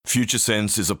Future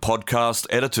Sense is a podcast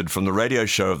edited from the radio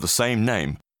show of the same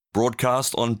name,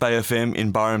 broadcast on Bay FM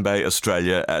in Byron Bay,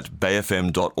 Australia at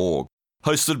bayfm.org.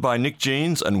 Hosted by Nick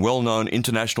Jeans and well-known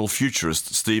international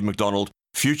futurist Steve McDonald,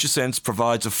 Future Sense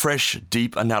provides a fresh,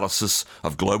 deep analysis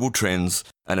of global trends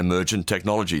and emergent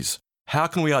technologies. How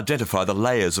can we identify the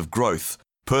layers of growth,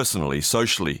 personally,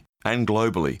 socially, and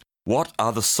globally? What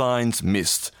are the signs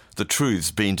missed, the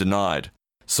truths being denied?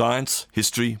 Science,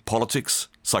 history, politics,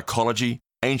 psychology,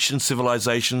 ancient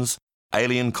civilizations,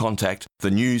 alien contact, the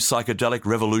new psychedelic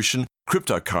revolution,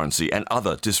 cryptocurrency and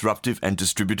other disruptive and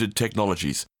distributed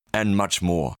technologies, and much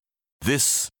more.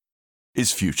 This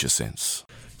is Future Sense.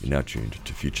 You're now tuned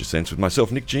to Future Sense with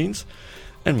myself, Nick Jeans,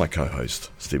 and my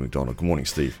co-host, Steve McDonald. Good morning,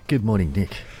 Steve. Good morning,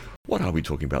 Nick. What are we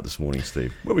talking about this morning,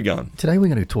 Steve? Where are we going? Today we're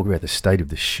going to talk about the state of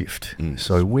the shift.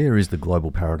 So where is the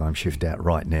global paradigm shift at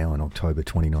right now in October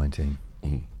 2019?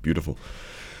 Beautiful.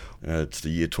 It's the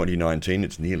year 2019.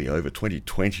 It's nearly over.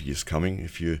 2020 is coming.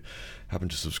 If you happen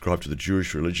to subscribe to the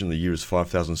Jewish religion, the year is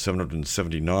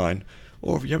 5,779.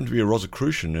 Or if you happen to be a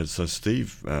Rosicrucian, as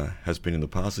Steve has been in the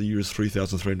past, the year is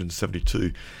 3,372,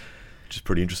 which is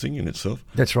pretty interesting in itself.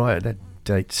 That's right. That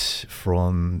dates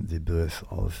from the birth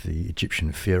of the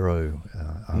Egyptian pharaoh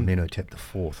Amenhotep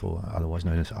IV, or otherwise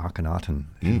known as Akhenaten,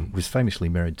 who was famously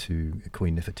married to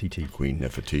Queen Nefertiti. Queen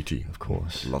Nefertiti. Of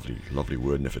course. Lovely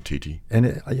word, Nefertiti. And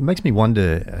it makes me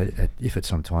wonder if at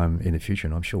some time in the future,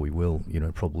 and I'm sure we will,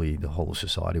 probably the whole of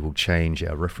society will change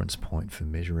our reference point for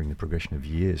measuring the progression of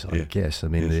years, I guess. I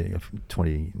mean, the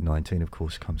 2019, of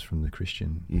course, comes from the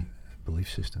Christian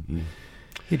belief system.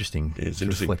 Interesting. Yeah, it's to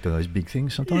interesting. Reflect on those big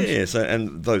things sometimes. Yes,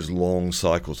 and those long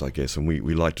cycles, I guess, and we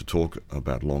like to talk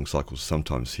about long cycles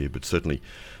sometimes here, but certainly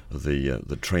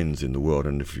the trends in the world,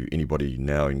 and if anybody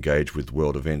now engaged with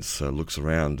world events looks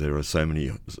around, there are so many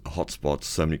hotspots,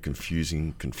 so many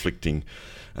confusing, conflicting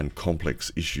and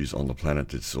complex issues on the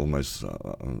planet. It's almost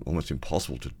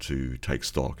impossible to take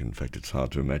stock. In fact, it's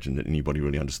hard to imagine that anybody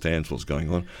really understands what's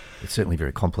going on. It's certainly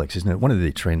very complex, isn't it? One of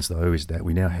the trends, though, is that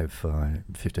we now have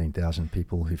 15,000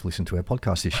 people who've listened to our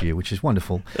podcast this year, which is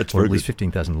wonderful. That's or very at least good.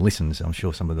 15,000 listens. I'm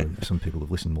sure some people have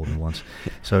listened more than once.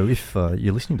 So if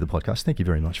you're listening to the podcast, thank you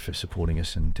very much for supporting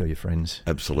us, and tell your friends.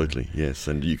 Absolutely, yes.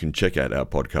 And you can check out our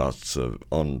podcasts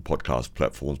on podcast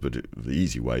platforms, but the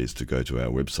easy way is to go to our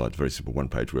website, very simple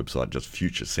one-page website, just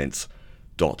futuresense.it.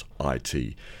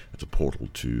 It's a portal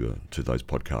to those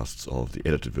podcasts of the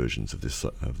edited versions of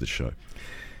this show.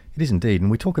 It is indeed, and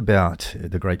we talk about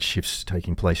the great shifts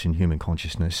taking place in human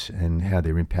consciousness and how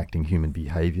they're impacting human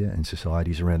behaviour and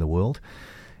societies around the world.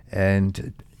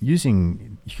 And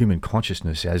using human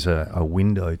consciousness as a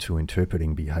window to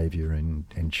interpreting behaviour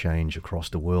and change across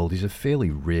the world is a fairly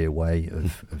rare way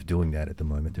of doing that at the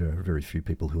moment. There are very few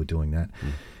people who are doing that.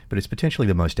 But it's potentially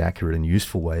the most accurate and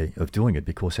useful way of doing it,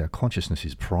 because our consciousness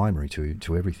is primary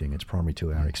to everything. It's primary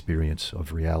to our experience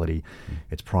of reality.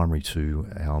 It's primary to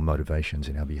our motivations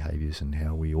and our behaviours and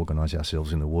how we organise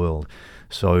ourselves in the world.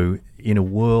 So in a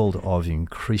world of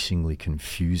increasingly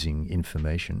confusing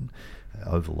information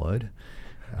overload,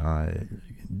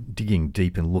 digging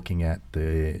deep and looking at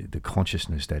the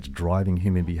consciousness that's driving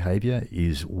human behaviour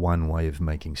is one way of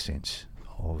making sense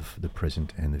of the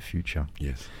present and the future.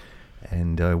 Yes.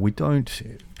 And we don't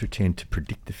pretend to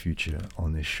predict the future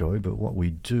on this show, but what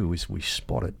we do is we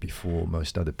spot it before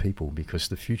most other people, because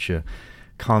the future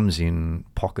comes in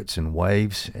pockets and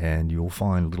waves, and you'll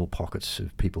find little pockets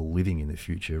of people living in the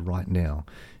future right now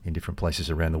in different places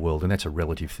around the world. And that's a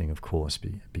relative thing, of course,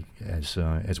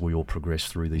 as we all progress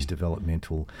through these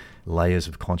developmental layers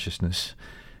of consciousness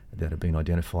that have been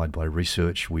identified by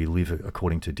research. We live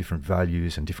according to different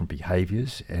values and different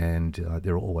behaviours, and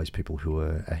there are always people who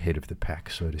are ahead of the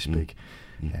pack, so to speak.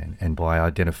 And by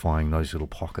identifying those little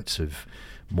pockets of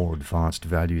more advanced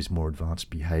values, more advanced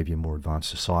behaviour, more advanced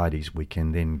societies, we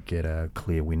can then get a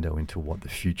clear window into what the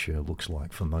future looks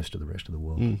like for most of the rest of the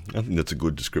world. I think that's a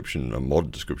good description, a modern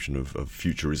description of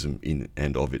futurism in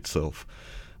and of itself.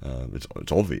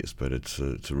 It's obvious, but it's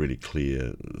a really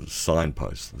clear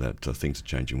signpost that things are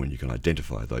changing when you can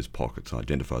identify those pockets,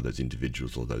 identify those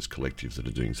individuals or those collectives that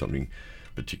are doing something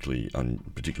particularly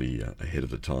ahead of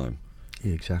the time.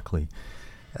 Yeah, exactly.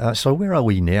 So where are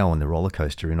we now on the roller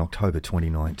coaster in October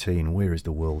 2019? Where is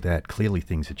the world at? Clearly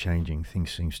things are changing. Things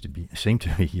seem to be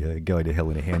going to hell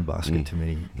in a handbasket to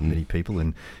many people,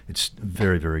 and it's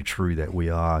very, very true that we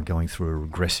are going through a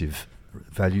regressive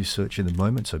value search in the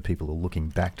moment. So people are looking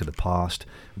back to the past,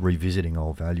 revisiting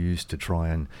old values to try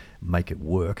and make it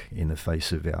work in the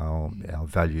face of our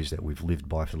values that we've lived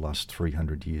by for the last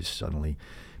 300 years suddenly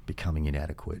becoming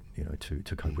inadequate,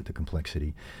 to cope with the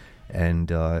complexity.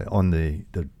 And on the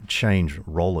change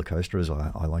roller coaster, as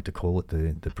I like to call it,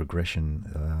 the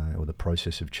progression or the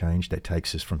process of change that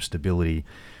takes us from stability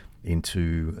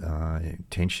into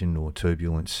tension or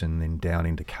turbulence, and then down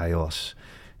into chaos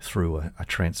through a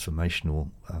transformational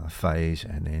phase,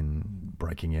 and then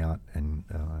breaking out and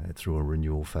through a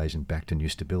renewal phase and back to new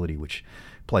stability, which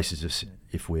places us,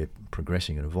 if we're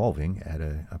progressing and evolving, at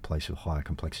a place of higher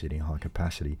complexity and high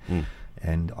capacity.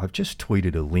 And I've just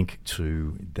tweeted a link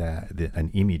to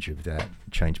an image of that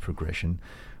change progression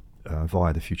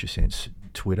via the Future Sense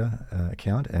Twitter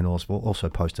account, and also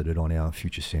posted it on our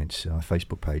Future Sense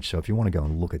Facebook page. So if you want to go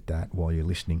and look at that while you're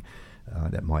listening,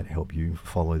 that might help you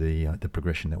follow the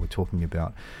progression that we're talking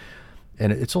about.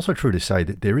 And it's also true to say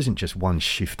that there isn't just one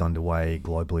shift underway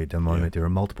globally at the moment. There are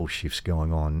multiple shifts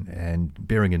going on, and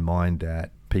bearing in mind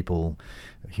that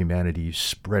humanity is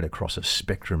spread across a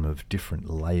spectrum of different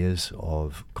layers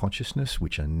of consciousness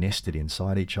which are nested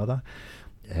inside each other.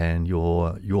 And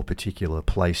your particular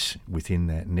place within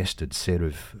that nested set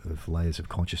of layers of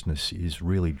consciousness is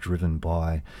really driven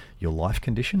by your life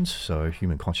conditions. So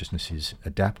human consciousness is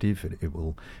adaptive. It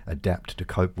will adapt to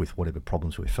cope with whatever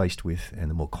problems we're faced with. And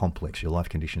the more complex your life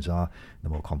conditions are, the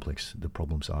more complex the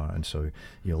problems are. And so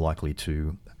you're likely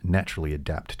to naturally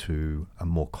adapt to a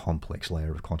more complex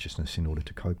layer of consciousness in order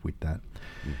to cope with that.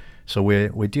 So we're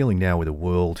dealing now with a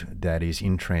world that is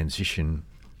in transition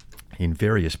in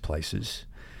various places,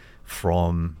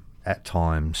 from, at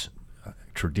times,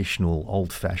 traditional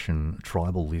old-fashioned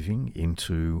tribal living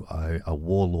into a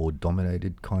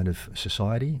warlord-dominated kind of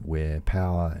society where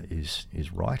power is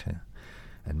right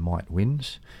and might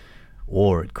wins.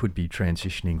 Or it could be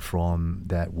transitioning from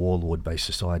that warlord-based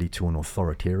society to an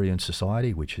authoritarian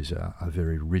society, which is a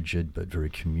very rigid but very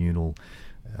communal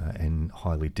and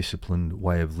highly disciplined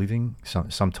way of living,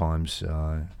 sometimes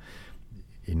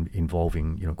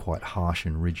involving quite harsh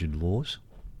and rigid laws.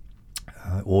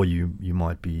 Or you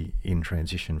might be in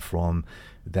transition from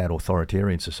that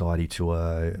authoritarian society to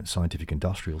a scientific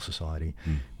industrial society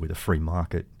with a free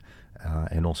market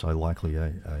and also likely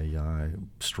a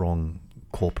strong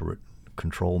corporate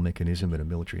control mechanism and a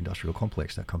military industrial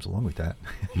complex that comes along with that.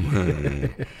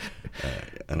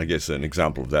 And I guess an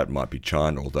example of that might be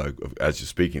China, although as you're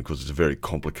speaking, because it's a very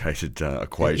complicated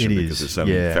equation, because there's so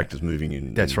many factors moving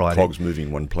in. That's right. Cogs moving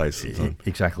in one place.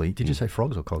 Exactly. Did you say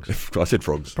frogs or cogs? I said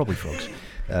frogs. Probably frogs.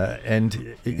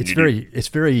 And it's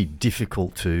very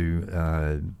difficult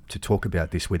to talk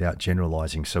about this without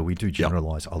generalising. So we do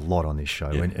generalise a lot on this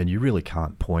show, and you really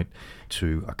can't point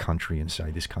to a country and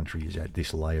say this country is at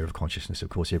this layer of consciousness. Of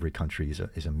course, every country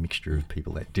is a mixture of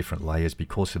people at different layers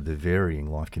because of the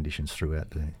varying life conditions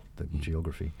throughout the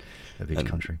geography of each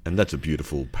country. And that's a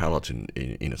beautiful palette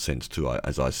in a sense too,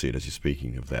 as I see it, as you're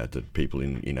speaking of that people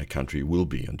in a country will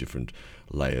be on different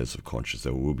layers of consciousness.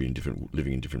 They will be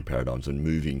living in different paradigms and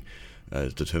moving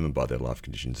as determined by their life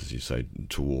conditions, as you say,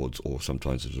 towards, or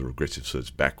sometimes there's a regressive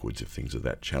search backwards if things are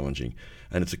that challenging.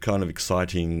 And it's a kind of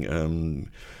exciting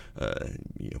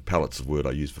palettes of word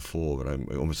I used before,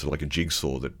 but almost like a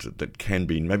jigsaw that can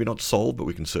be maybe not solved, but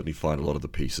we can certainly find a lot of the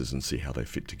pieces and see how they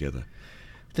fit together.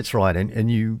 That's right,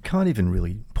 and you can't even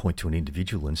really point to an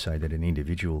individual and say that an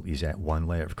individual is at one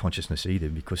layer of consciousness either,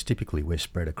 because typically we're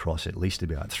spread across at least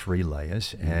about 3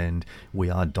 layers, and we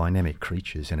are dynamic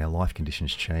creatures, and our life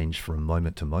conditions change from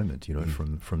moment to moment.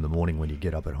 From the morning when you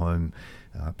get up at home,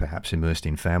 perhaps immersed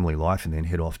in family life, and then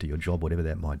head off to your job, whatever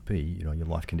that might be. Your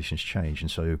life conditions change,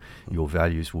 and so your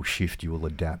values will shift. You will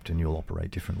adapt, and you'll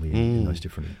operate differently in those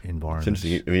different environments. It's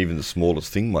interesting. Even the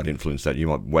smallest thing might influence that. You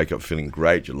might wake up feeling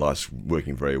great, your life's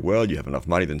working very well, you have enough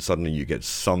money, then suddenly you get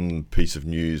some piece of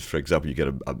news. For example, you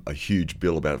get a huge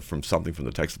bill from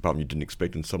the tax department you didn't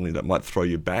expect, and suddenly that might throw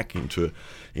you back into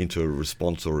a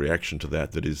response or reaction to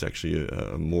that is actually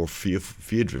a more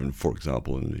fear-driven, for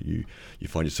example, and you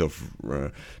find yourself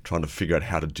trying to figure out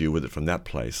how to deal with it from that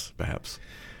place, perhaps.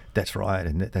 That's right,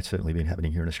 and that's certainly been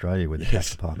happening here in Australia, where the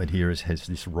tax department here has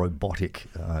this robotic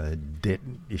debt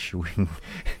issuing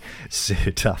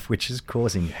setup, which is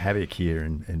causing havoc here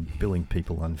and billing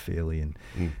people unfairly and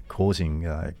causing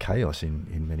chaos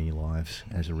in many lives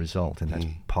as a result. And that's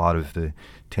part of the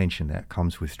tension that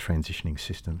comes with transitioning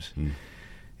systems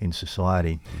in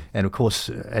society. And of course,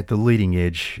 at the leading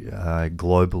edge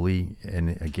globally,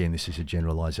 and again, this is a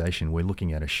generalization, we're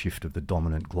looking at a shift of the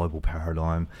dominant global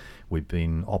paradigm. We've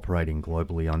been operating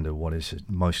globally under what has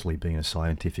mostly been a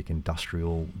scientific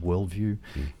industrial worldview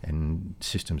and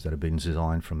systems that have been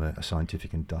designed from a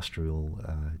scientific industrial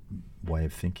way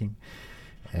of thinking.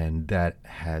 And that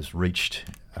has reached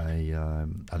a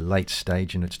late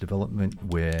stage in its development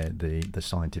where the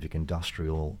scientific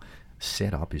industrial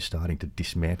setup is starting to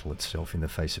dismantle itself in the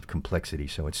face of complexity.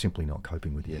 So it's simply not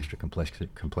coping with the extra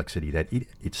complexity that it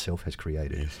itself has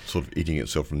created. Yes, sort of eating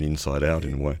itself from the inside out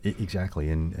in a way. Exactly,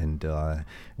 and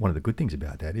one of the good things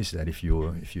about that is that if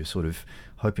you're sort of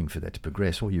hoping for that to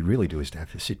progress, all you really do is to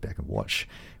have to sit back and watch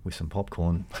with some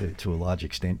popcorn to a large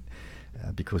extent.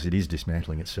 Because it is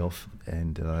dismantling itself,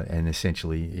 and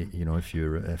essentially, if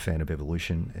you're a fan of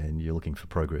evolution and you're looking for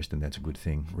progress, then that's a good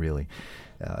thing, really.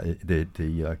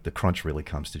 The crunch really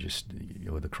comes to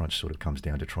the crunch sort of comes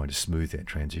down to trying to smooth that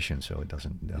transition so it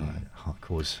doesn't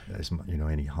cause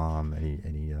any harm,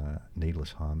 any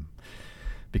needless harm.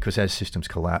 Because as systems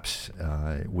collapse,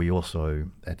 we also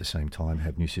at the same time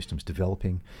have new systems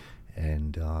developing.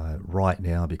 And right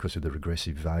now, because of the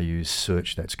regressive values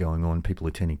search that's going on, people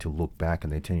are tending to look back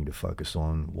and they're tending to focus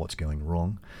on what's going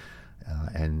wrong,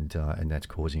 and that's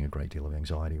causing a great deal of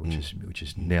anxiety, which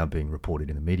is now being reported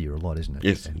in the media a lot, isn't it?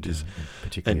 Yes, and, it is.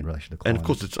 Particularly in relation to climate. And of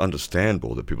course, it's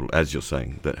understandable that people, as you're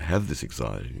saying, that have this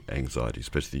anxiety,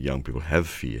 especially young people, have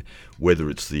fear. Whether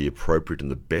it's the appropriate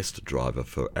and the best driver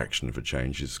for action for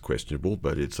change is questionable,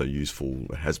 but it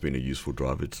has been a useful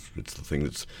driver. It's the thing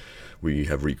that's we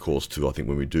have recourse to, I think,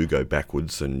 when we do go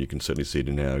backwards, and you can certainly see it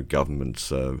in our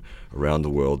governments around the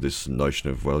world, this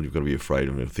notion of, well, you've got to be afraid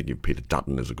of, I think of Peter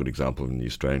Dutton as a good example in the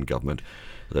Australian government,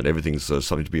 that everything's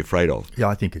something to be afraid of. Yeah,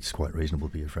 I think it's quite reasonable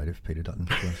to be afraid of Peter Dutton.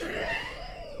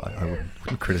 I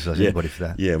wouldn't criticise anybody for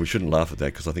that. Yeah, we shouldn't laugh at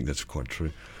that because I think that's quite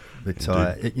true. But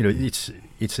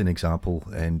it's an example,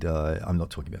 and I'm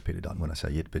not talking about Peter Dutton when I say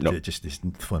it, but just this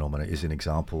phenomena is an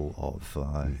example of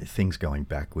things going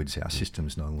backwards, our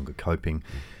systems no longer coping,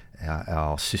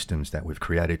 our systems that we've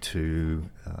created to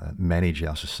manage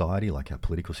our society, like our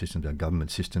political systems, our government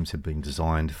systems, have been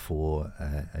designed for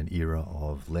an era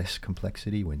of less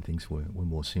complexity when things were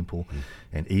more simple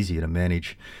and easier to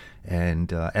manage.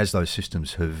 And as those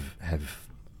systems have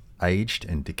aged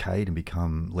and decayed and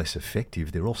become less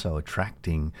effective, they're also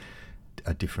attracting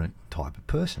a different type of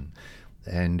person.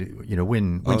 And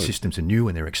when systems are new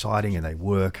and they're exciting and they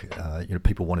work,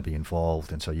 people want to be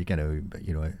involved, and so you're going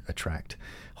to attract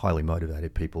highly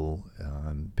motivated people,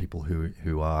 people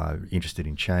who are interested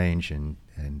in change and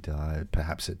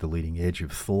perhaps at the leading edge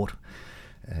of thought.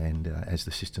 And as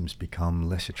the systems become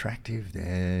less attractive,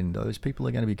 then those people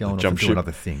are going to be going off and doing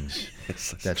other things.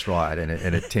 Yes, that's right. And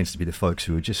it tends to be the folks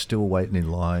who are just still waiting in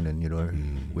line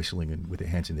and, whistling and with their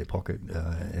hands in their pocket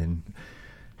and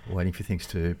waiting for things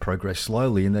to progress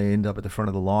slowly, and they end up at the front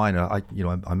of the line.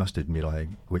 I must admit,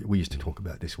 we used to talk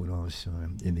about this when I was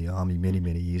in the army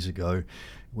many years ago,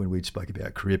 when we'd spoke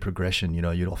about career progression.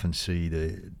 You'd often see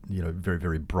the very,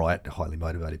 very bright, highly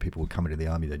motivated people would come into the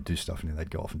army, they'd do stuff, and then they'd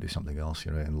go off and do something else,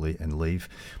 and leave,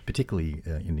 particularly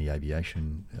in the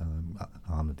aviation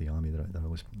arm of the army that I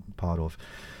was part of.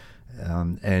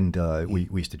 We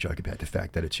used to joke about the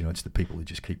fact that it's the people who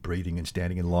just keep breathing and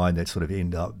standing in line that sort of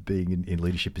end up being in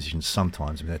leadership positions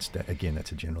sometimes. I mean,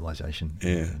 that's a generalisation.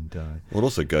 Yeah. Well, it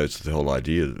also goes to the whole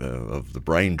idea of the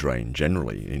brain drain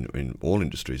generally in all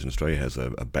industries. And Australia has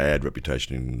a bad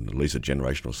reputation in at least a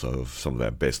generation or so of some of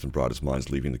our best and brightest minds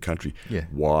leaving the country. Yeah.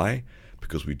 Why?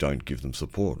 Because we don't give them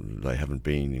support. They haven't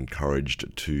been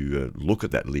encouraged to look at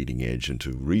that leading edge and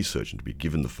to research and to be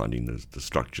given the funding, the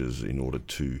structures in order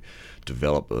to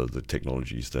develop the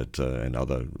technologies that and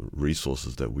other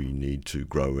resources that we need to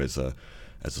grow as a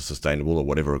sustainable or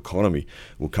whatever economy.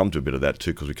 We'll come to a bit of that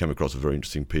too, because we came across a very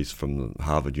interesting piece from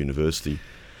Harvard University.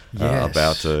 Yes.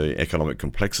 About economic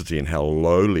complexity and how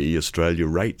lowly Australia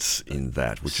rates in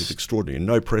that, which is extraordinary. And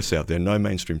no press out there, no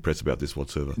mainstream press about this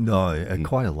whatsoever. No,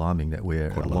 quite alarming that we're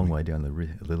long way down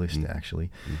the list, actually.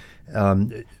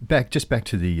 Back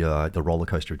to the roller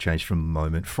coaster of change for a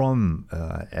moment. From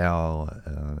our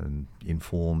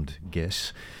informed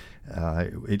guess,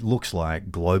 it looks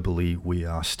like globally we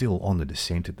are still on the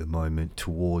descent at the moment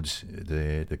towards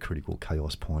the critical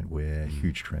chaos point where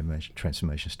huge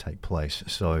transformations take place.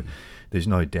 So there's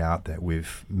no doubt that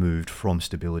we've moved from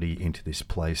stability into this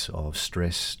place of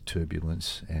stress,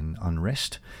 turbulence and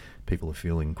unrest. People are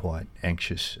feeling quite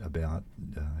anxious about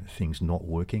things not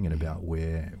working and about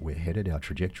where we're headed, our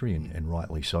trajectory, and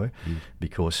rightly so,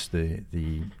 because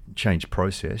the change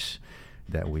process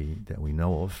that we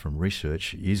know of from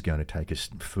research is going to take us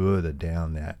further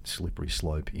down that slippery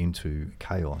slope into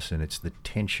chaos, and it's the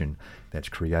tension that's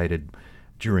created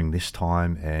during this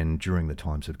time and during the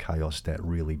times of chaos that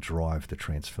really drive the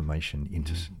transformation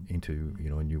into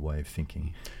a new way of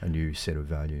thinking, a new set of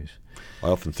values. I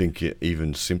often think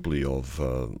even simply of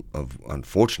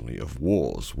unfortunately of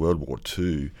wars, World War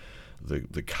II,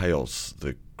 the chaos,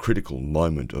 the critical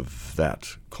moment of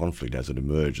that conflict as it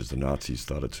emerged, as the Nazis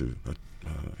started to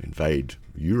invade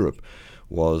Europe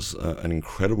was an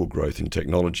incredible growth in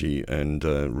technology and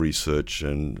research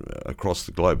and across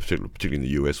the globe, particularly in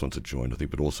the US once it joined, I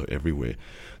think, but also everywhere.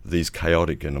 These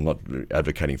chaotic, and I'm not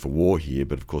advocating for war here,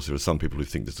 but of course there are some people who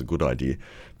think that's a good idea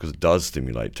because it does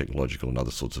stimulate technological and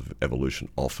other sorts of evolution,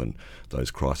 often those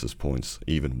crisis points,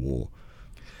 even war.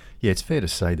 Yeah, it's fair to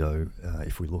say, though,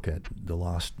 if we look at the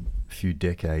last few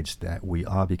decades, that we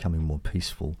are becoming more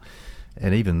peaceful.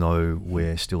 And even though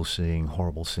we're still seeing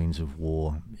horrible scenes of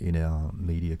war in our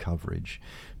media coverage,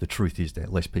 the truth is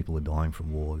that less people are dying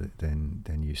from war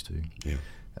than used to. Yeah.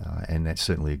 And that's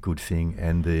certainly a good thing.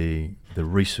 And the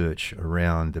research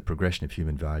around the progression of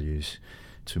human values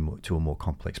to a more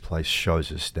complex place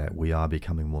shows us that we are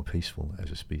becoming more peaceful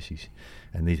as a species.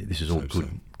 And this is all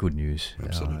good news.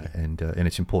 Absolutely. And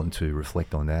it's important to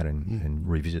reflect on that and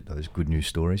revisit those good news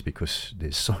stories, because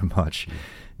there's so much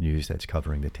news that's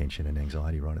covering the tension and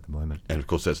anxiety right at the moment. And of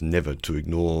course, that's never to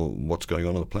ignore what's going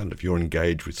on the planet. If you're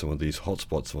engaged with some of these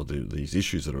hotspots, some of these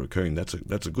issues that are occurring, that's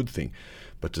a good thing.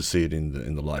 But to see it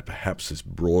in the light, perhaps this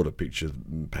broader picture,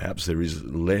 perhaps there is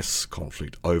less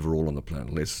conflict overall on the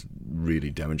planet, less really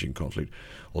damaging conflict.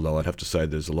 Although I'd have to say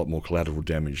there's a lot more collateral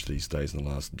damage these days in the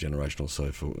last generation or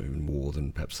so for even war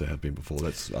than perhaps there have been before.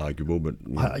 That's arguable, but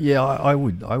I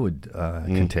would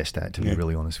contest that, to be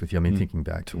really honest with you. I mean, thinking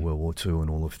back to World War II and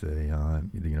all of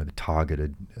the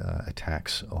targeted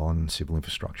attacks on civil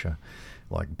infrastructure,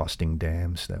 like busting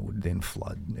dams that would then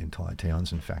flood entire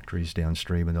towns and factories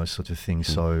downstream and those sorts of things.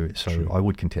 So I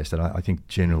would contest that. I think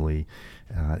generally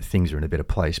things are in a better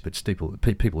place, but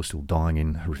people are still dying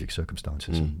in horrific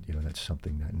circumstances, and that's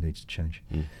something that needs to change.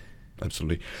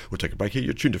 Absolutely. We'll take a break here.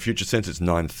 You're tuned to Future Sense. It's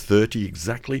 9:30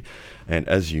 exactly. And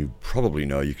as you probably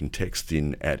know, you can text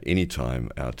in at any time.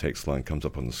 Our text line comes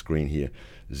up on the screen here,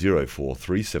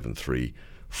 04373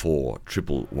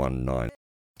 41119.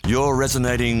 You're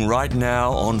resonating right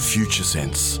now on Future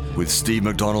Sense with Steve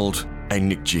McDonald and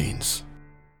Nick Jeans.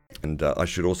 And I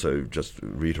should also just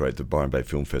reiterate the Byron Bay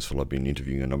Film Festival. I've been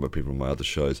interviewing a number of people on my other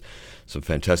shows. Some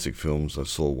fantastic films. I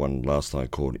saw one last night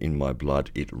called In My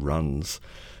Blood, It Runs,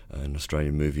 an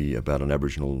Australian movie about an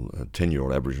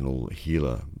 10-year-old Aboriginal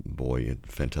healer boy. A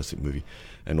fantastic movie.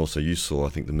 And also you saw, I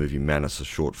think, the movie Manus, a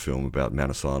short film about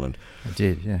Manus Island. I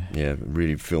did, yeah. Yeah,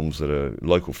 really films that are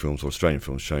local films or Australian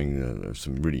films showing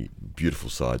some really beautiful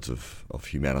sides of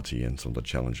humanity and some of the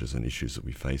challenges and issues that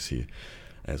we face here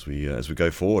as we go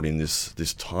forward in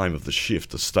this time of the shift,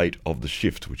 the state of the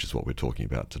shift, which is what we're talking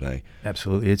about today.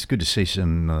 Absolutely. It's good to see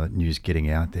some news getting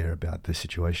out there about the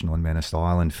situation on Manus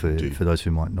Island. For those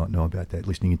who might not know about that,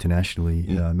 listening internationally,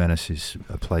 Manus is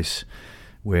a place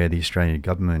where the Australian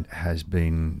government has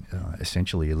been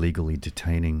essentially illegally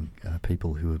detaining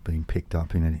people who have been picked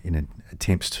up in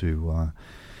attempts to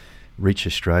reach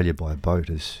Australia by boat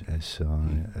as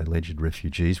alleged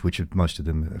refugees, which most of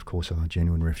them, of course, are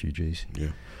genuine refugees.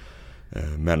 Yeah.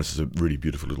 Manus is a really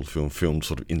beautiful little film, filmed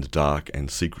sort of in the dark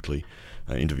and secretly,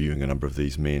 interviewing a number of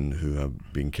these men who are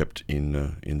being kept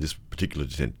in this particular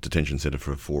detention centre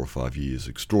for 4 or 5 years.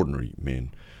 Extraordinary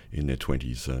men in their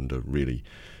 20s, and really,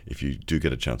 if you do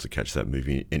get a chance to catch that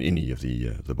movie in any of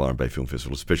the Byron Bay Film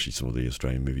Festival, especially some of the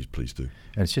Australian movies, please do.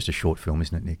 And it's just a short film,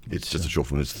 isn't it, Nick? It's just a short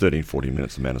film. It's 13-14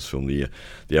 minutes, the Manus film. The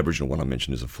Aboriginal one I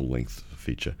mentioned is a full-length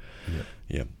feature.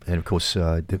 Yeah. And of course,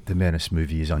 the Manus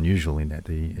movie is unusual in that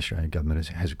the Australian government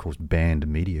has of course, banned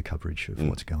media coverage of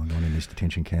what's going on in these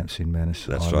detention camps in Manus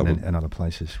Island and other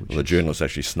places. Well, the journalist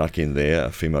actually snuck in there,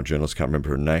 a female journalist, can't remember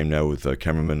her name now, with a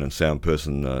cameraman and sound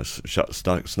person,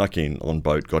 snuck in on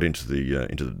boat, got into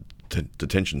the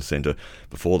detention centre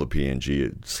before the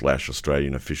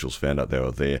PNG/Australian officials found out they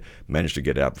were there, managed to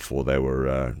get out before they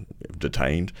were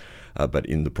detained. But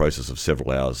in the process of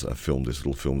several hours, filmed this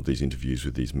little film of these interviews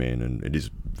with these men, and it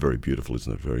is very beautiful,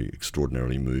 isn't it? Very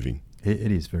extraordinarily moving. It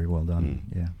is very well done,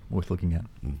 yeah, worth looking at.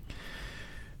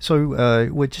 So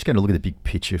we're just going to look at the big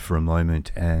picture for a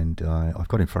moment, and I've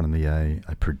got in front of me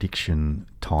a prediction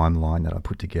timeline that I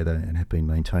put together and have been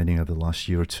maintaining over the last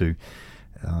year or two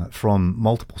from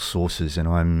multiple sources, and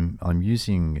I'm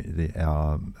using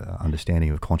our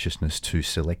understanding of consciousness to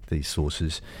select these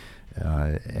sources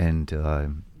and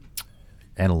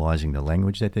analysing the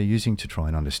language that they're using to try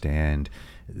and understand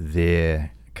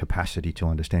their capacity to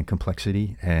understand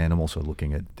complexity, and I'm also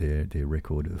looking at their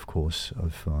record, of course,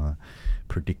 of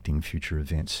predicting future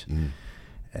events.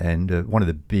 And one of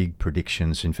the big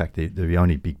predictions, in fact, the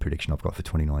only big prediction I've got for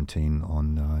 2019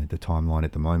 on the timeline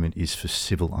at the moment is for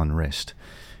civil unrest.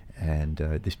 And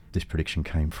this prediction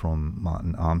came from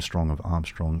Martin Armstrong of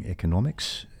Armstrong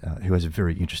Economics, who has a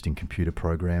very interesting computer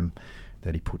program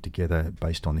that he put together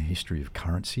based on the history of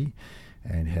currency.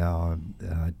 and how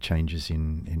changes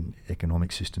in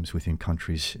economic systems within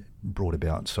countries brought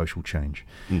about social change.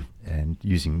 And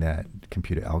using that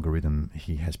computer algorithm,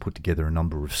 he has put together a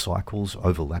number of cycles,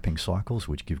 overlapping cycles,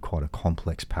 which give quite a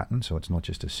complex pattern. So it's not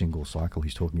just a single cycle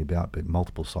he's talking about, but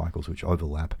multiple cycles which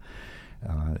overlap.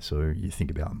 So you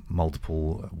think about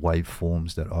multiple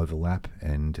waveforms that overlap,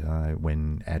 and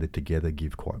when added together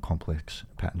give quite complex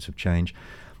patterns of change.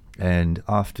 And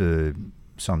after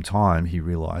some time, he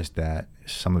realized that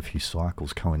some of his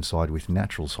cycles coincide with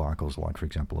natural cycles, like, for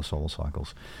example, the solar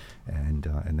cycles, and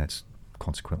that's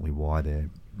consequently why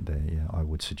I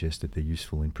would suggest that they're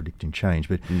useful in predicting change.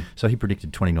 But so he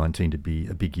predicted 2019 to be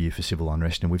a big year for civil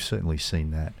unrest, and we've certainly seen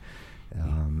that.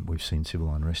 We've seen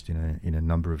civil unrest in a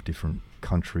number of different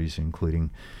countries, including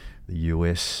the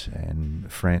US and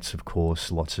France, of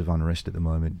course. Lots of unrest at the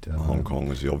moment. Hong Kong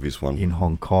is the obvious one. In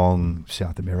Hong Kong,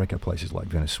 South America, places like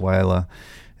Venezuela,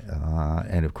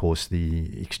 and of course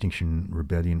the Extinction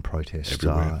Rebellion protests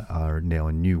are now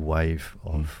a new wave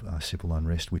of civil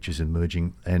unrest, which is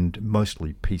emerging, and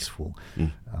mostly peaceful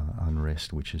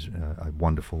unrest, which is a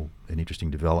wonderful and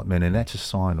interesting development. And that's a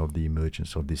sign of the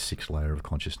emergence of this sixth layer of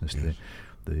consciousness,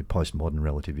 the postmodern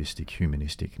relativistic,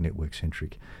 humanistic,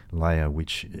 network-centric layer,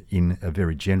 which in a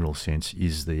very general sense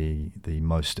is the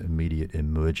most immediate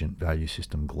emergent value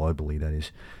system globally that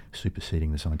is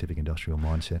superseding the scientific industrial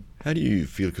mindset. How do you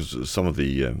feel, because some of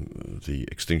the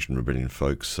Extinction Rebellion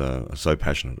folks are so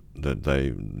passionate that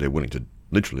they're willing to,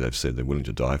 literally they've said they're willing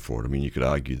to die for it. I mean, you could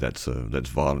argue that's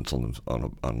violence on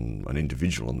an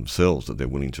individual, on themselves, that they're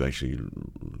willing to actually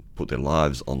put their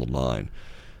lives on the line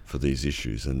for these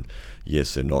issues. And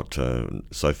yes, they're not,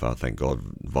 so far, thank God,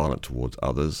 violent towards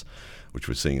others, which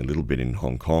we're seeing a little bit in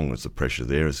Hong Kong as the pressure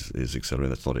there is accelerating.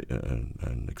 That's not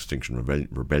an Extinction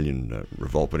Rebellion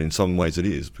revolt, but in some ways it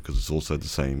is, because it's also the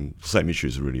same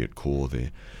issues are really at core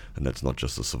there. And that's not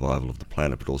just the survival of the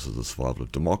planet, but also the survival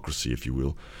of democracy, if you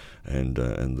will, and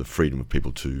the freedom of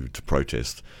people to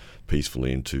protest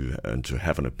peacefully and to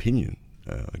have an opinion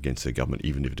against their government,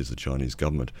 even if it is the Chinese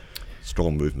government.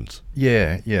 Strong movements.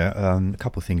 Yeah. A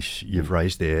couple of things you've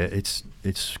raised there.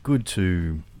 It's good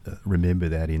to remember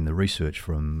that in the research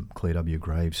from Claire W.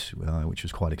 Graves, which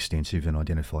was quite extensive and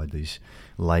identified these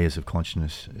layers of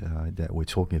consciousness that we're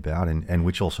talking about, and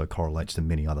which also correlates to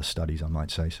many other studies, I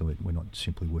might say, so we're not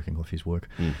simply working off his work.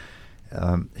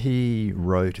 He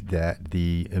wrote that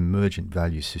the emergent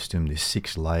value system, this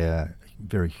six-layer,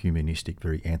 very humanistic,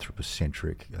 very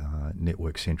anthropocentric,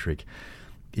 network-centric,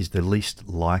 is the least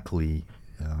likely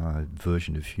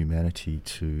version of humanity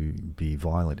to be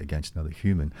violent against another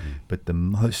human, but the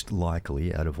most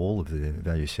likely out of all of the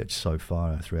value sets so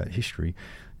far throughout history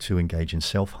to engage in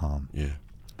self-harm. Yeah.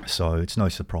 So it's no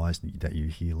surprise that you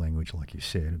hear language like you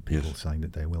said, of people saying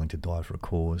that they're willing to die for a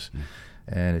cause.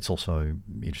 And it's also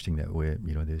interesting that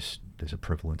there's a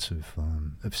prevalence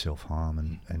of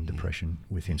self-harm and depression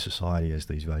within society as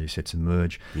these value sets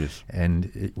emerge. Yes.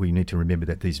 And we need to remember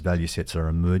that these value sets are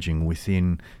emerging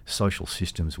within social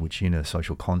systems, within a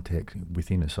social context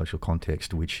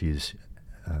which is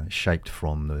shaped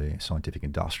from the scientific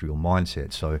industrial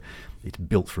mindset. So it's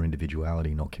built for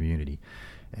individuality, not community.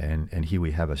 And here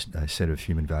we have a set of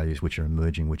human values which are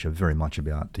emerging, which are very much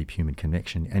about deep human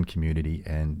connection and community,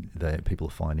 and that people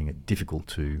are finding it difficult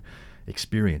to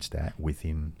experience that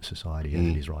within society as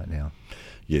it is right now.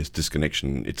 Yes,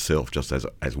 disconnection itself, just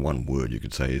as one word, you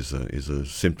could say, is a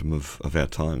symptom of our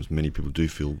times. Many people do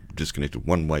feel disconnected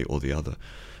one way or the other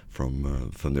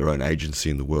from their own agency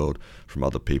in the world, from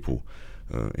other people.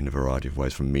 In a variety of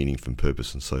ways, from meaning, from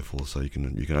purpose, and so forth. So you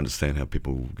can understand how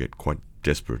people get quite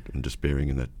desperate and despairing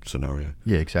in that scenario.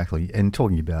 Yeah, exactly. And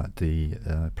talking about the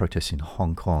protests in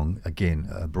Hong Kong, again,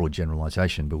 a broad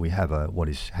generalisation, but we have what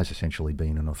has essentially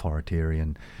been an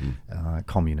authoritarian,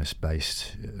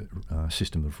 communist-based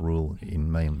system of rule in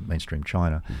mainstream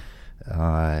China.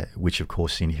 Which of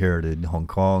course inherited Hong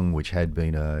Kong, which had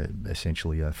been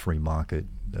essentially a free market,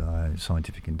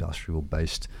 scientific industrial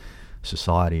based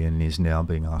society, and is now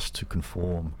being asked to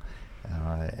conform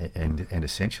and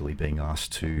essentially being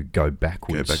asked to go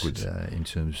backwards. In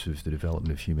terms of the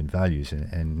development of human values,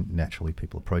 and naturally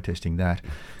people are protesting that.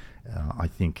 I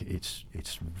think it's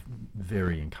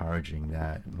very encouraging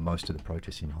that most of the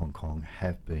protests in Hong Kong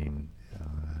have been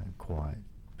quite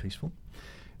peaceful.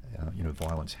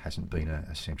 Violence hasn't been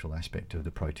a central aspect of the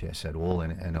protests at all,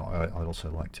 and I'd also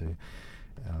like to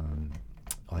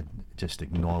I'd just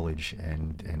acknowledge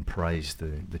and praise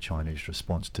the Chinese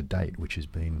response to date, which has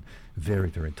been very,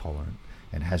 very tolerant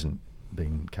and hasn't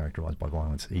been characterised by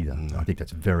violence either. I think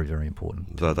that's very, very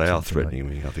important. Though they are threatening. I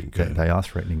mean, I think they are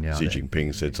threatening now. Xi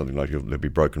Jinping said something like there'll be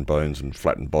broken bones and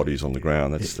flattened bodies on the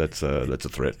ground. That's a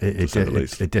threat, to say the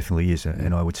least. It definitely is,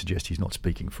 and I would suggest he's not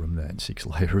speaking from that sixth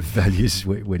layer of values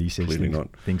when he says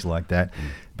things like that.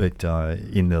 But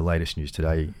in the latest news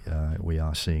today, we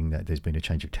are seeing that there's been a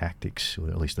change of tactics, or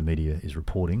at least the media is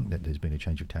reporting that there's been a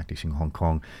change of tactics in Hong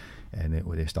Kong, and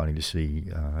they're starting to see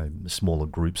smaller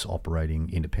groups operating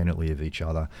independently of each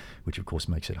other, which of course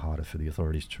makes it harder for the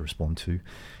authorities to respond to.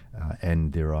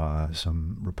 And there are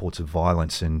some reports of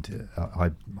violence, and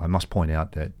I must point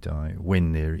out that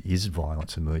when there is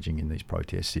violence emerging in these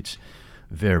protests, it's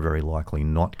very, very likely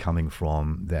not coming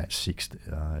from that sixth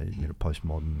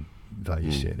postmodern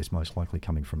value set. It's most likely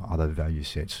coming from other value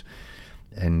sets.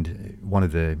 And one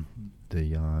of the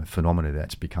phenomena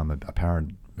that's become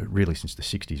apparent really since the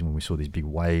 60s, when we saw this big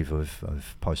wave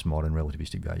of postmodern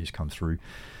relativistic values come through,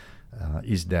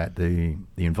 is that the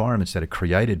environments that are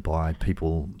created by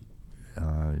people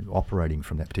operating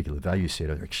from that particular value set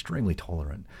are extremely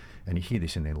tolerant. And you hear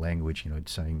this in their language,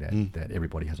 saying that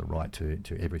everybody has a right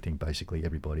to everything. Basically,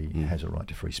 everybody has a right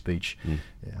to free speech,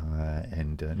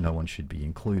 and no one should be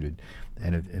included.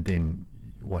 And then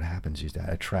what happens is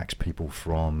that attracts people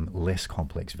from less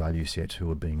complex value sets who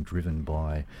are being driven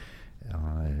by,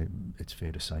 it's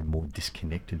fair to say, more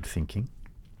disconnected thinking,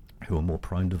 who are more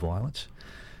prone to violence,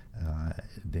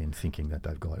 than thinking that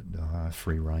they've got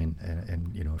free reign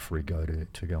and a free go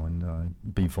to go and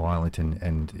be violent.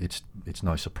 And it's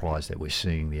no surprise that we're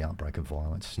seeing the outbreak of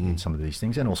violence in some of these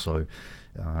things, and also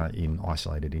in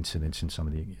isolated incidents in some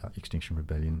of the Extinction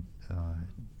Rebellion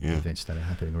events that are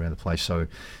happening around the place. So,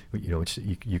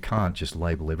 you can't just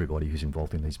label everybody who's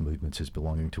involved in these movements as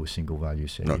belonging to a single value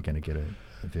set. No. You're going to get a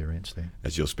variance there.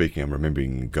 As you're speaking, I'm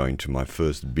remembering going to my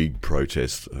first big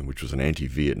protest, which was an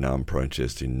anti-Vietnam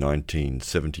protest in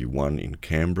 1971 in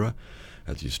Canberra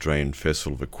at the Australian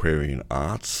Festival of Aquarian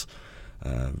Arts.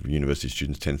 University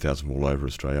students, 10,000 from all over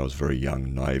Australia. I was very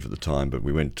young, naive at the time, but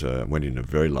we went in a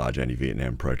very large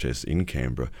anti-Vietnam protest in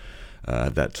Canberra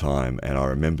at that time, and I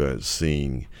remember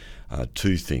seeing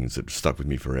two things that stuck with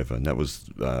me forever, and that was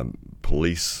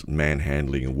police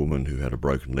manhandling a woman who had a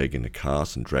broken leg in a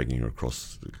cast and dragging her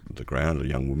across the ground, a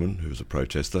young woman who was a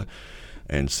protester.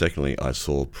 And secondly, I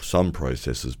saw some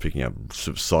protesters picking up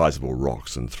sizable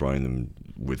rocks and throwing them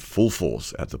with full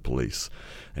force at the police.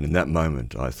 And in that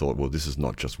moment, I thought, well, this is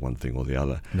not just one thing or the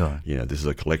other. No. This is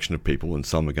a collection of people, and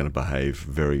some are going to behave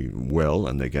very well,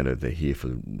 and they're here for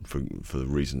the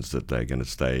reasons that they're going to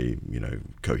stay,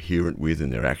 coherent with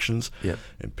in their actions,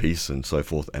 and peace and so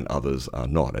forth. And others are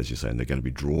not, as you're saying, they're going to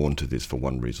be drawn to this for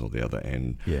one reason or the other,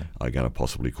 and are going to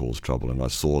possibly cause trouble. And I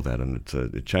saw that, and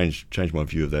it changed my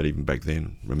view of that even back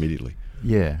then immediately.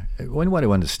 Yeah. One way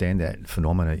to understand that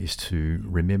phenomena is to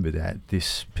remember that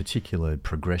this particular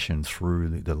progression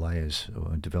through the layers,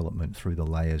 or development through the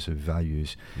layers of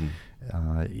values,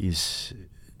 is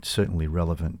certainly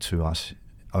relevant to us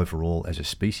overall as a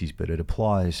species, but it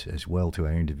applies as well to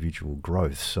our individual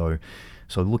growth. So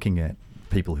looking at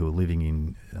people who are living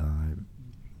in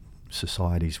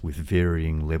societies with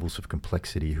varying levels of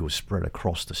complexity, who are spread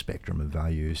across the spectrum of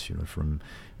values, from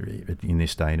in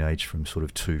this day and age, from sort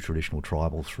of 2 traditional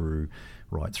tribal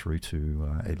right through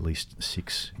to at least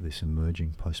 6 this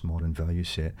emerging postmodern value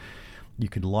set. You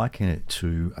could liken it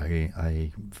to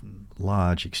a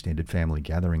large extended family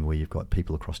gathering where you've got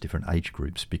people across different age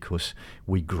groups, because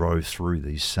we grow through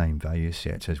these same value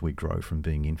sets as we grow from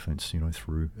being infants,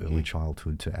 through early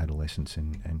childhood to adolescence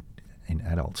and in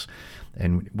adults.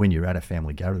 And when you're at a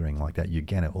family gathering like that, you're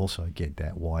going to also get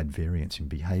that wide variance in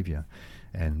behaviour,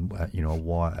 and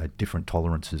different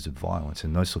tolerances of violence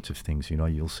and those sorts of things.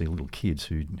 You'll see little kids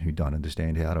who don't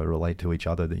understand how to relate to each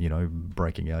other, that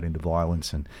breaking out into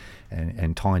violence,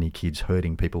 and tiny kids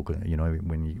hurting people.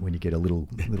 When you get a little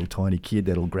tiny kid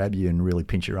that'll grab you and really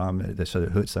pinch your arm so it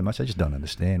hurts so much, they just don't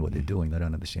understand what they're doing. They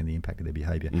don't understand the impact of their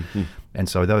behaviour. And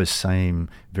so those same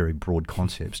very broad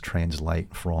concepts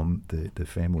translate from the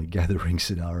family gathering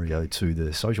scenario to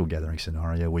the social gathering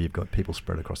scenario, where you've got people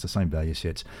spread across the same value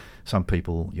sets. Some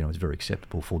people, it's very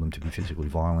acceptable for them to be physically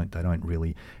violent. They don't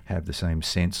really have the same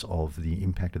sense of the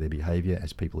impact of their behaviour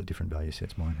as people at different value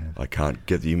sets might have. I can't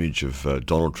get the image of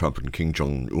Donald Trump and Kim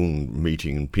Jong-un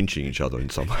meeting and pinching each other in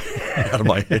some way out of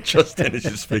my head just then as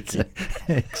you're speaking.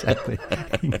 Exactly.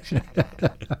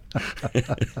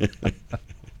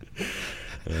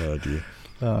 Oh, dear.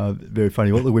 Very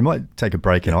funny. Well, look, we might take a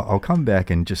break, and I'll come back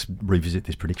and just revisit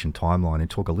this prediction timeline and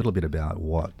talk a little bit about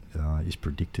what is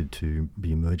predicted to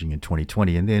be emerging in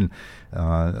 2020. And then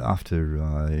after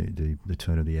the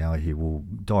turn of the hour here, we'll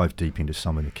dive deep into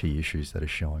some of the key issues that are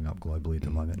showing up globally at the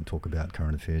moment and talk about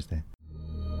current affairs there.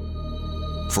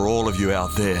 For all of you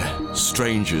out there,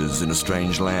 strangers in a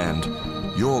strange land,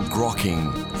 you're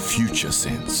grokking Future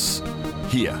Sense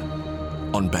here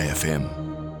on Bay FM.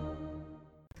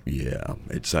 Yeah,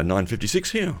 it's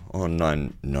 9:56 here on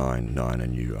 999,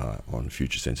 and you are on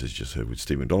Future Sense, as you just heard, with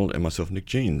Steve McDonald and myself, Nick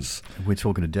Jeans. We're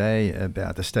talking today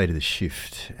about the state of the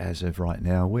shift as of right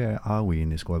now. Where are we in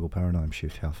this global paradigm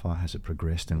shift? How far has it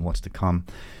progressed, and what's to come?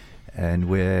 And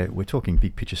we're talking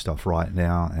big picture stuff right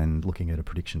now and looking at a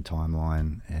prediction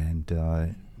timeline. And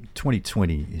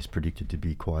 2020 is predicted to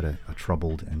be quite a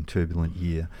troubled and turbulent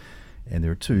year. And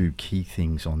there are two key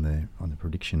things on the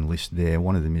prediction list there.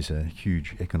 One of them is a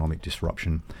huge economic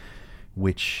disruption,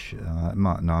 which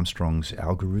Martin Armstrong's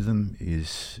algorithm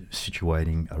is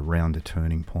situating around a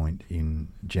turning point in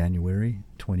January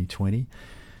 2020.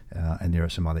 And there are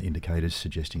some other indicators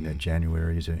suggesting that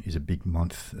January is a big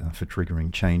month for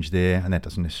triggering change there. And that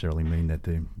doesn't necessarily mean that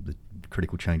the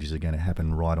critical changes are going to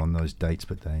happen right on those dates,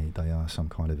 but they are some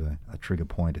kind of a trigger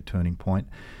point, a turning point.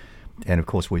 And of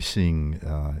course, we're seeing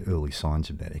early signs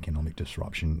of that economic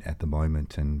disruption at the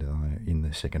moment. And in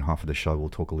the second half of the show, we'll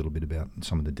talk a little bit about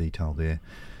some of the detail there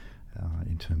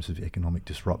in terms of economic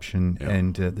disruption. Yeah.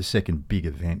 And the second big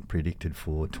event predicted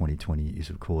for 2020 is,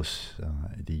 of course,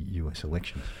 the US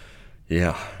elections.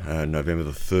 Yeah, November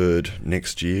the 3rd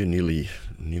next year, nearly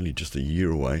just a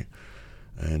year away.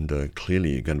 And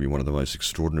clearly going to be one of the most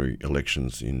extraordinary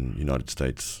elections in United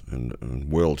States and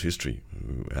world history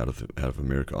out of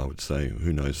America, I would say.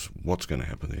 Who knows what's going to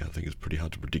happen there? I think it's pretty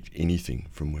hard to predict anything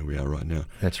from where we are right now.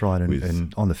 That's right,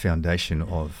 and on the foundation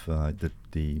of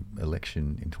the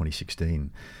election in 2016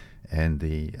 and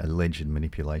the alleged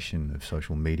manipulation of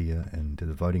social media and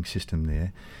the voting system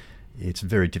there, it's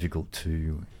very difficult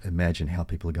to imagine how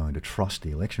people are going to trust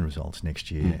the election results next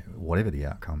year, whatever the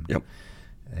outcome. Yep.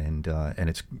 And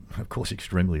it's, of course,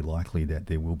 extremely likely that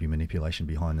there will be manipulation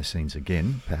behind the scenes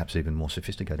again, perhaps even more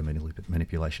sophisticated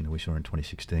manipulation than we saw in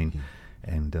 2016.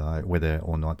 And whether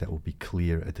or not that will be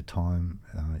clear at the time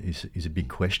is a big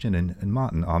question. And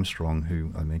Martin Armstrong,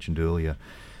 who I mentioned earlier,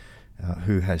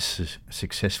 who has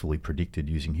successfully predicted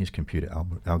using his computer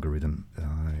algorithm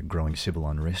growing civil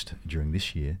unrest during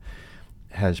this year,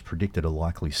 has predicted a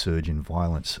likely surge in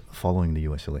violence following the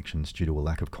US elections due to a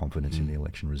lack of confidence in the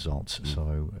election results.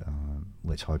 So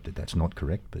let's hope that that's not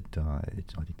correct, but I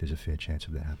think there's a fair chance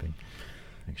of that happening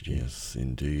next year. Yes,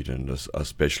 indeed, and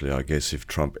especially, I guess, if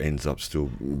Trump ends up still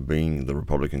being the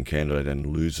Republican candidate and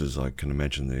loses, I can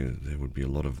imagine there would be a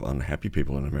lot of unhappy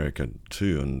people in America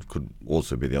too, and could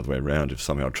also be the other way around if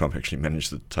somehow Trump actually managed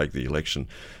to take the election,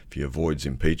 if he avoids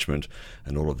impeachment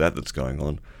and all of that's going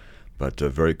on. But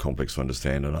very complex to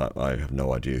understand, and I have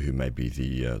no idea who may be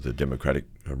the Democratic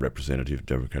representative,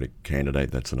 Democratic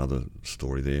candidate. That's another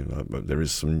story there. But there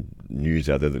is some news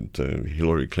out there that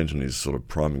Hillary Clinton is sort of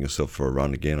priming herself for a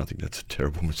run again. I think that's a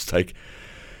terrible mistake.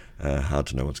 Hard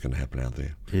to know what's going to happen out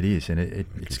there. It is, and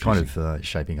it's kind of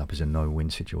shaping up as a no-win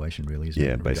situation, really, isn't it?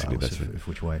 Yeah, basically that's it. Of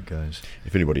which way it goes.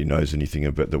 If anybody knows anything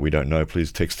about that we don't know,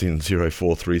 please text in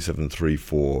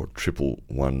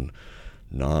 0437341119.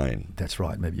 That's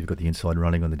right. Maybe you've got the inside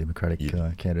running on the Democratic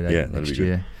candidate next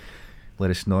year. Let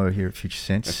us know here at Future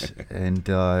Sense. And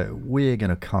we're going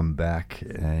to come back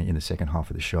in the second half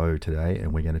of the show today,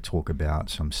 and we're going to talk about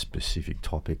some specific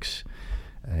topics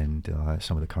and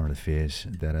some of the current affairs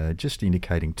that are just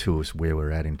indicating to us where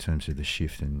we're at in terms of the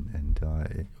shift and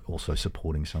also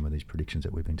supporting some of these predictions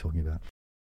that we've been talking about.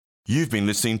 You've been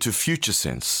listening to Future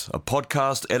Sense, a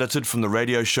podcast edited from the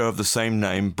radio show of the same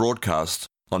name, broadcast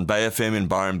on Bay FM in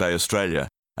Byron Bay, Australia,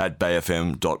 at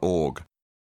bayfm.org.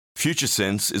 Future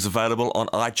Sense is available on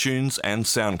iTunes and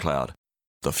SoundCloud.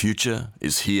 The future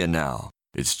is here now.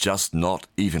 It's just not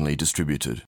evenly distributed.